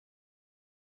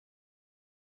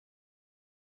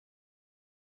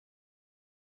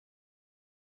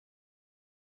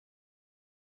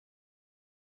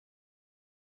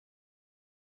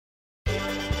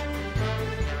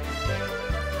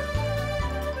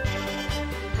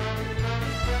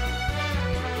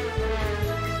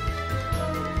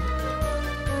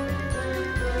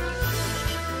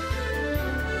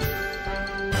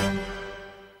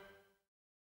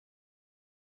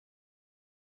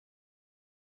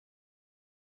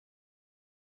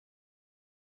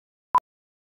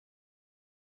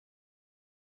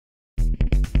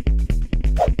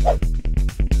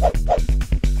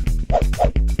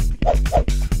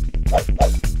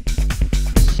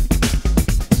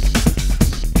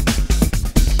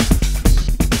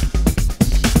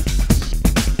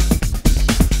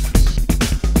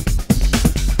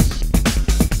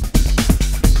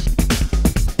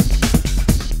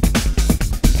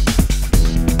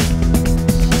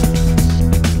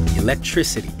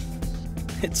Electricity.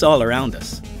 It's all around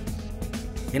us,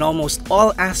 in almost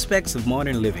all aspects of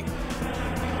modern living,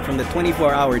 from the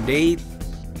 24-hour day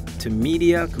to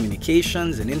media,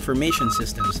 communications, and information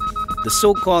systems, the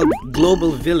so-called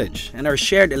global village, and our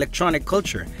shared electronic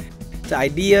culture, to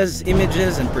ideas,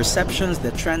 images, and perceptions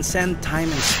that transcend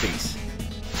time and space.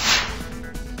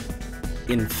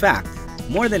 In fact,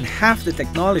 more than half the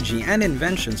technology and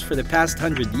inventions for the past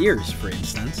 100 years, for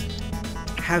instance,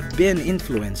 have been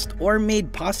influenced or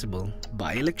made possible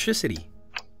by electricity.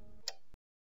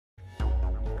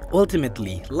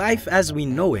 Ultimately, life as we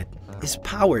know it is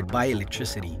powered by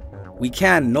electricity. We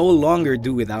can no longer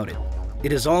do without it.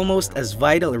 It is almost as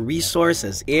vital a resource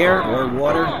as air or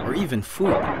water or even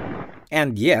food.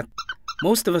 And yet,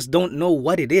 most of us don't know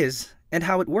what it is and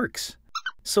how it works.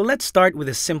 So let's start with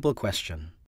a simple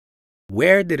question.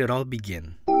 Where did it all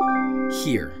begin?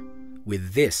 Here,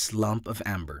 with this lump of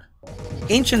amber.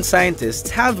 Ancient scientists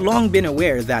have long been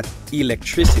aware that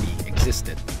electricity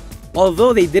existed.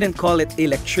 Although they didn't call it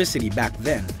electricity back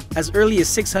then, as early as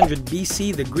 600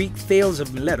 BC, the Greek Thales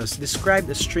of Miletus described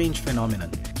a strange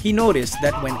phenomenon. He noticed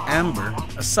that when amber,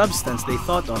 a substance they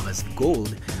thought of as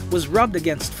gold, was rubbed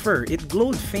against fur, it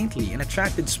glowed faintly and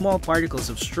attracted small particles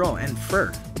of straw and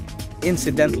fur.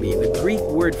 Incidentally, the Greek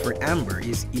word for amber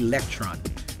is electron,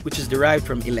 which is derived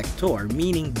from elector,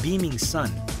 meaning beaming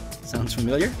sun. Sounds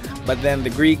familiar? But then the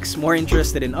Greeks, more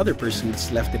interested in other pursuits,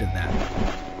 left it at that.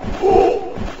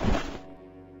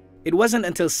 It wasn't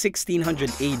until 1600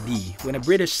 AD when a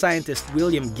British scientist,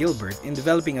 William Gilbert, in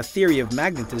developing a theory of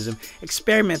magnetism,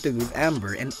 experimented with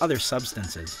amber and other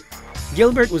substances.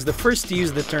 Gilbert was the first to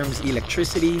use the terms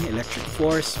electricity, electric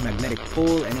force, magnetic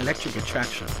pole, and electric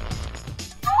attraction.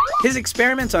 His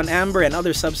experiments on amber and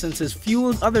other substances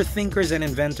fueled other thinkers and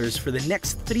inventors for the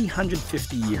next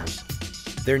 350 years.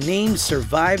 Their names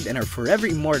survived and are forever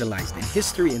immortalized in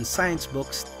history and science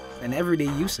books and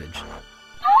everyday usage.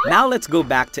 Now let's go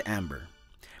back to amber.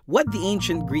 What the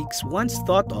ancient Greeks once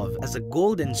thought of as a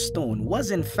golden stone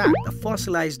was in fact a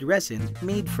fossilized resin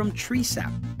made from tree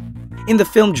sap. In the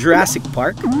film Jurassic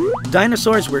Park,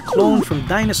 dinosaurs were cloned from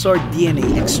dinosaur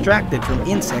DNA extracted from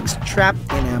insects trapped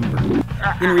in amber.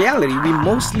 In reality, we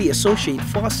mostly associate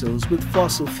fossils with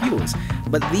fossil fuels,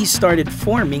 but these started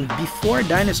forming before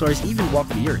dinosaurs even walked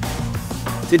the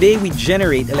earth. Today, we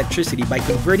generate electricity by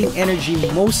converting energy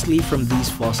mostly from these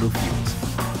fossil fuels.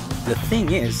 The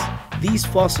thing is, these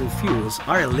fossil fuels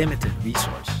are a limited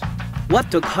resource. What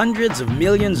took hundreds of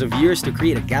millions of years to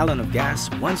create a gallon of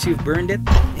gas, once you've burned it,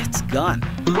 it's gone.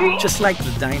 Just like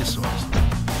the dinosaurs.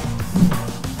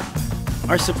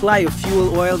 Our supply of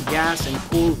fuel oil, gas, and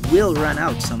coal will run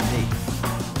out someday.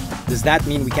 Does that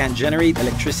mean we can't generate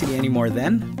electricity anymore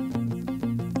then?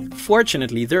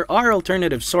 Fortunately, there are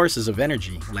alternative sources of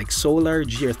energy like solar,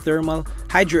 geothermal,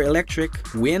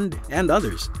 hydroelectric, wind, and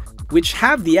others, which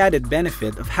have the added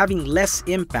benefit of having less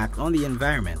impact on the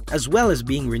environment, as well as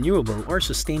being renewable or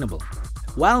sustainable.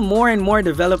 While more and more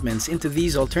developments into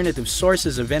these alternative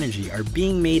sources of energy are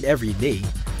being made every day,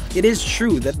 it is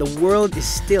true that the world is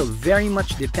still very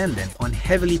much dependent on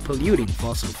heavily polluting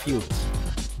fossil fuels.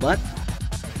 But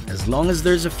as long as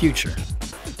there's a future,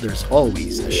 there's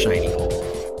always a shining hope.